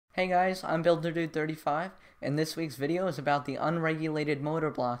Hey guys, I'm BuilderDude35, and this week's video is about the unregulated motor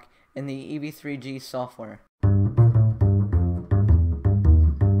block in the EV3-G software.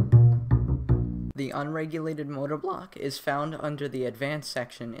 The unregulated motor block is found under the advanced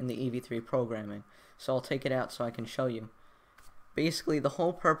section in the EV3 programming, so I'll take it out so I can show you. Basically, the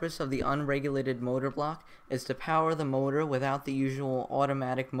whole purpose of the unregulated motor block is to power the motor without the usual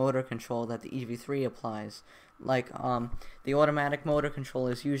automatic motor control that the EV3 applies. Like, the automatic motor control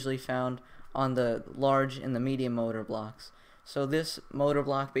is usually found on the large and the medium motor blocks. So this motor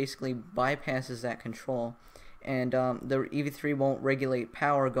block basically bypasses that control, and the EV3 won't regulate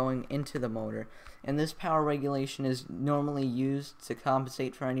power going into the motor. And this power regulation is normally used to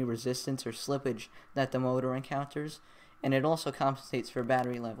compensate for any resistance or slippage that the motor encounters. And it also compensates for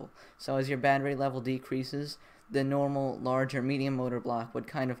battery level. So as your battery level decreases, the normal large or medium motor block would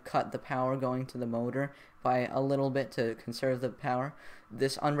kind of cut the power going to the motor by a little bit to conserve the power.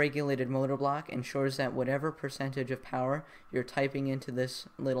 This unregulated motor block ensures that whatever percentage of power you're typing into this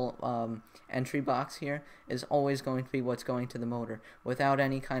little entry box here is always going to be what's going to the motor, without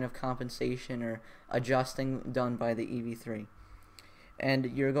any kind of compensation or adjusting done by the EV3.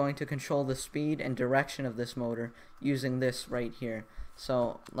 And you're going to control the speed and direction of this motor using this right here.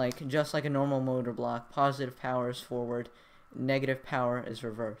 So just like a normal motor block, positive power is forward, negative power is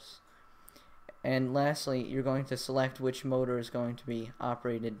reverse. And lastly, you're going to select which motor is going to be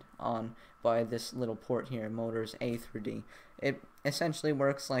operated on by this little port here, motors A through D. It essentially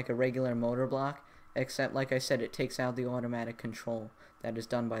works like a regular motor block, except like I said, it takes out the automatic control that is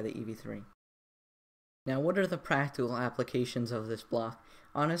done by the EV3. Now, what are the practical applications of this block?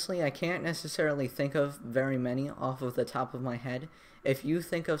 Honestly, I can't necessarily think of very many off of the top of my head. If you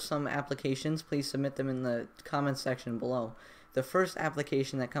think of some applications, please submit them in the comments section below. The first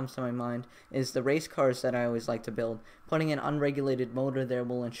application that comes to my mind is the race cars that I always like to build. Putting an unregulated motor there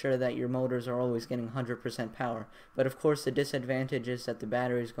will ensure that your motors are always getting 100% power. But of course, the disadvantage is that the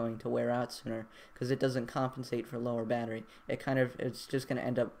battery is going to wear out sooner because it doesn't compensate for lower battery. It's just going to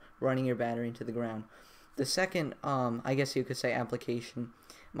end up running your battery into the ground. The second, I guess you could say, application,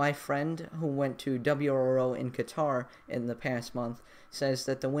 my friend who went to WRO in Qatar in the past month says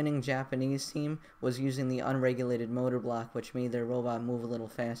that the winning Japanese team was using the unregulated motor block, which made their robot move a little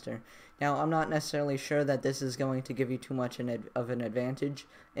faster. Now, I'm not necessarily sure that this is going to give you too much of an advantage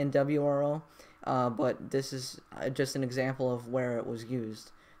in WRO, but this is just an example of where it was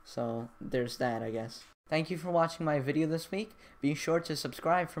used. So there's that, I guess. Thank you for watching my video this week. Be sure to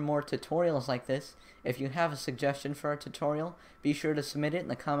subscribe for more tutorials like this. If you have a suggestion for a tutorial, be sure to submit it in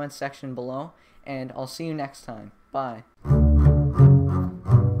the comments section below, and I'll see you next time. Bye.